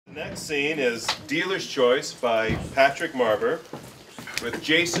The next scene is Dealer's Choice by Patrick Marber, with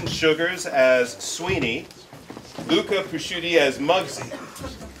Jason Sugars as Sweeney, Luca Pusciuti as Muggsy.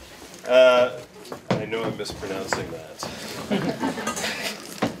 I know I'm mispronouncing that.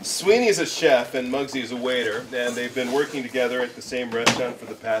 Sweeney is a chef and Muggsy is a waiter, and they've been working together at the same restaurant for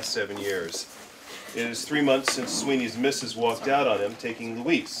the past 7 years. It is 3 months since Sweeney's missus walked out on him, taking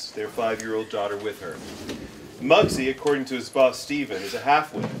Louise, their 5-year-old daughter, with her. Muggsy, according to his boss Stephen, is a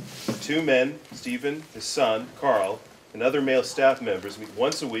half-wit. 2 men, Stephen, his son, Carl, and other male staff members meet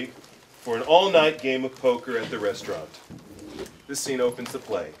once a week for an all-night game of poker at the restaurant. This scene opens the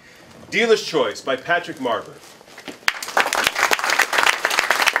play. Dealer's Choice by Patrick Marber.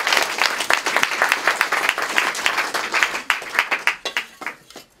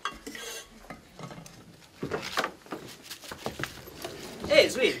 Hey,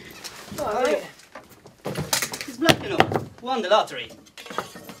 sweet. Oh, hey. He's black, you know. Won the lottery.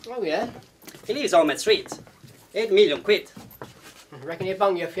 Oh, yeah? He lives home at street. 8 million quid. Reckon he'll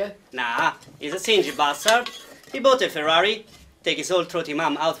bung you if you? Nah, he's a stingy bastard. He bought a Ferrari, take his old trotty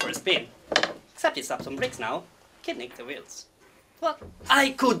mum out for a spin. Except he stopped some bricks now. Can nick the wheels. What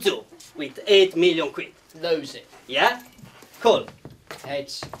I could do with 8 million quid? Lose it. Yeah? Cool.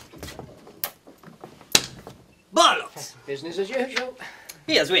 Heads. Bollocks! Business as usual.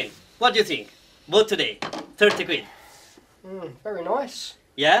 Here's Win. What do you think? Bought today. 30 quid. Very nice.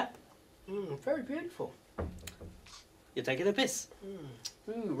 Yeah? Very beautiful. You're taking a piss.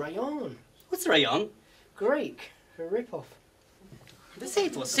 Ooh, rayon. What's rayon? Greek. A rip-off. They say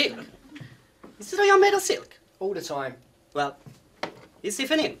it was silk. Is rayon made of silk? All the time. Well, is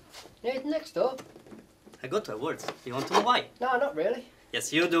Stephen in? Yeah, it's next door. I got to a word. You want to know why? No, not really.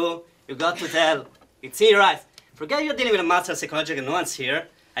 Yes, you do. You got to tell. It's here, right? Forget you're dealing with a master of psychological nuance here.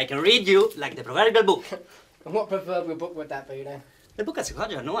 I can read you like the proverbial book. And what proverbial book would that be then? The book of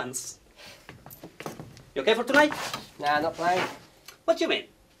psychological nuance. You okay for tonight? Nah, not playing. What do you mean?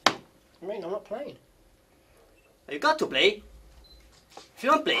 I mean, I'm not playing. You got to play. If you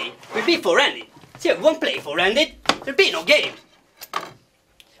don't play, we'll be four-handed. See, if you won't play four-handed, there'll be no game.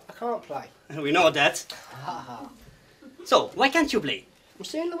 I can't play. We know that. Haha. So, why can't you play? I'm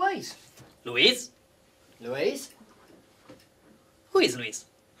seeing Louise. Louise? Louise? Who is Louise?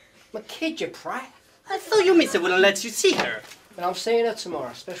 My kid, you prat. I thought your mister wouldn't let you see her. But I'm seeing her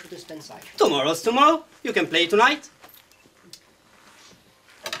tomorrow. Special dispensation. Tomorrow's tomorrow. You can play tonight.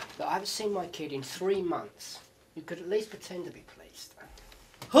 Look, I haven't seen my kid in 3 months. You could at least pretend to be pleased.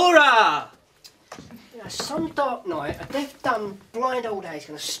 Hoorah! You know, some dark night, a deaf, dumb, blind old age is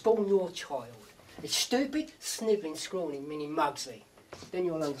going to spawn your child. It's stupid, snivelling, scrawny mini Muggsy. Then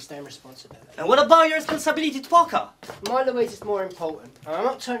you'll understand responsibility. And what about your responsibility to poker? My Louise is more important. And I'm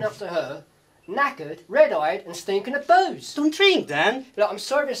not turning up to her, knackered, red-eyed and stinking of booze. Don't drink, then. Look, I'm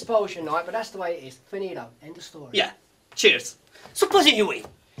sorry for spoils your night, but that's the way it is. Finito. End of story. Yeah. Cheers. Supposing you win,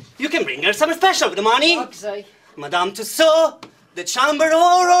 you can bring her something special with the money. Muggsy. Madame Tussauds, the Chamber of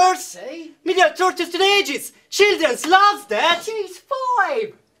Horrors. See? Media tortures to the ages. Children's loves that. She's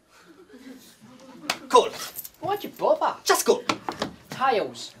 5. Cool. Why'd you bother? Just cool.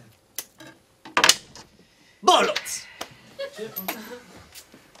 Tails. Bollocks.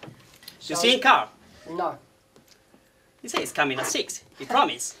 You see in car? No. He says he's coming at 6. He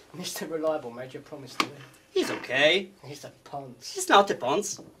promised. Mr. Reliable made your promise to me. He's okay. He's a ponce. He's not a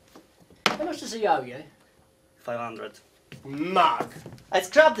ponce. How much does he owe you? 500. Mug. I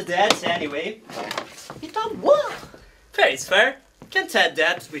scrubbed the debt anyway. You done what? Fair is fair. Can't add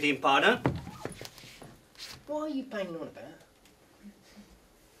debt with him, partner. What are you banging on about?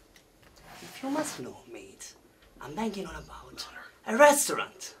 If you must know, mate, I'm banging on about a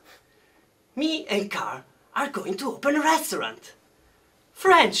restaurant. Me and Carl are going to open a restaurant.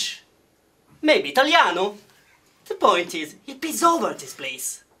 French. Maybe Italiano. The point is, it pays over this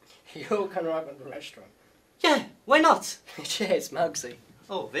place. You're going to open the restaurant? Yeah, why not? Cheers, Muggsy.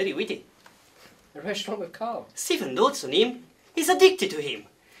 Oh, very witty. The restaurant with Carl. Stephen dotes on him. He's addicted to him.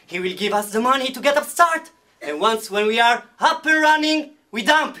 He will give us the money to get up start. And once when we are up and running, we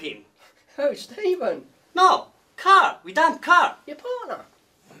dump him. Who, Stephen? No, Carl. We dump Carl. Your partner?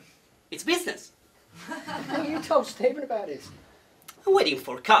 It's business. How you told Stephen about this? I'm waiting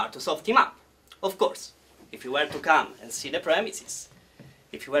for Carl to soft him up. Of course, if you were to come and see the premises,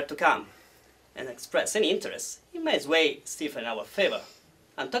 if you were to come and express any interest, you may sway Stephen in our favor.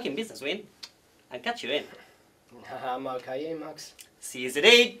 I'm talking business, Win. I'll cut you in. Nah, I'm okay, you Mugs. Seize the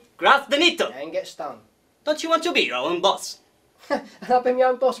day, grasp the needle. And get stung. Don't you want to be your own boss? And I've been my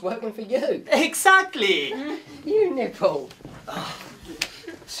own boss working for you. Exactly! You nipple.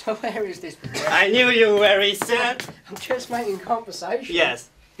 So where is this? I knew you were, sir. I'm just making conversation. Yes.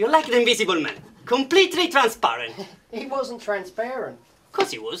 You're like the invisible man. Completely transparent. He wasn't transparent. Of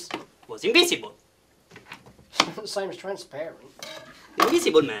course he was. Was invisible. Same as transparent. The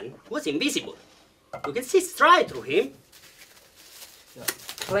invisible man was invisible. You can see straight through him. Look,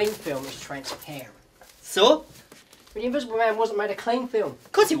 clean film is transparent. So? But the Invisible Man wasn't made of clean film.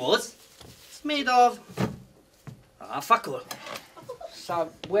 Of course he was. It's made of... fuck all.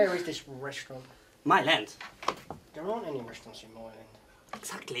 So, where is this restaurant? My land. There aren't any restaurants in my land.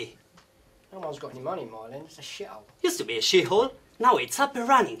 Exactly. No one's got any money in my land. It's a shithole. Used to be a shithole. Now it's up and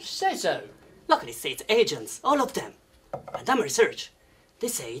running. Says so. Luckily states agents, all of them. And done research. They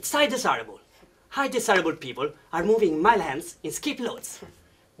say it's high desirable. High desirable people are moving my lands in skip loads.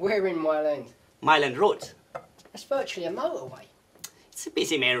 Where in my land? Myland Road. That's virtually a motorway. It's a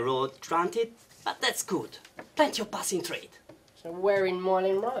busy main road, granted, but that's good. Plenty of passing trade. So where in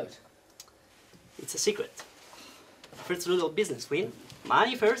Myland Road? It's a secret. First rule of business, Win.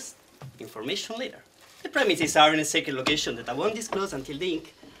 Money first, information later. The premises are in a secret location that I won't disclose until the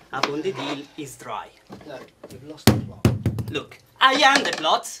ink upon the deal is dry. Look, you've lost the plot. Look, I am the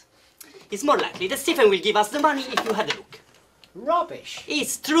plot. It's more likely that Stephen will give us the money if you had a look. Rubbish.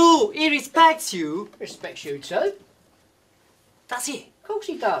 It's true. He respects you. Respects you too. Does he? Of course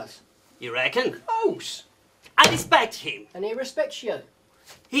he does. You reckon? Of course. I respect him. And he respects you.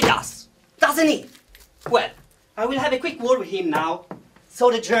 He does. Doesn't he? Well, I will have a quick word with him now, so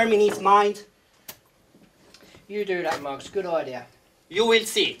the germ in his mind. You do that, Muggs. Good idea. You will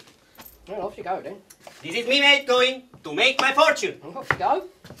see. Well, off you go then. This is me, mate, going to make my fortune. Well, off you go.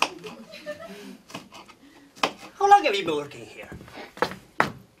 How long have you been working here?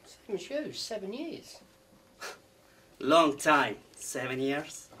 Same as you, 7 years. Long time. 7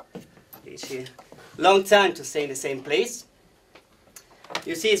 years. Each year. Long time to stay in the same place.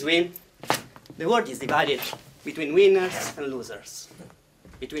 You see, Swin, the world is divided between winners and losers.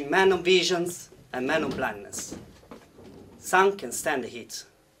 Between men of visions and men of blindness. Some can stand the heat.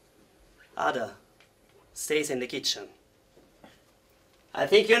 Other stays in the kitchen. I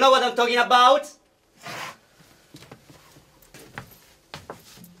think you know what I'm talking about.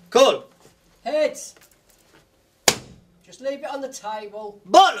 Cool. Heads. Just leave it on the table.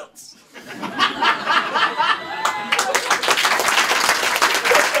 Bollocks!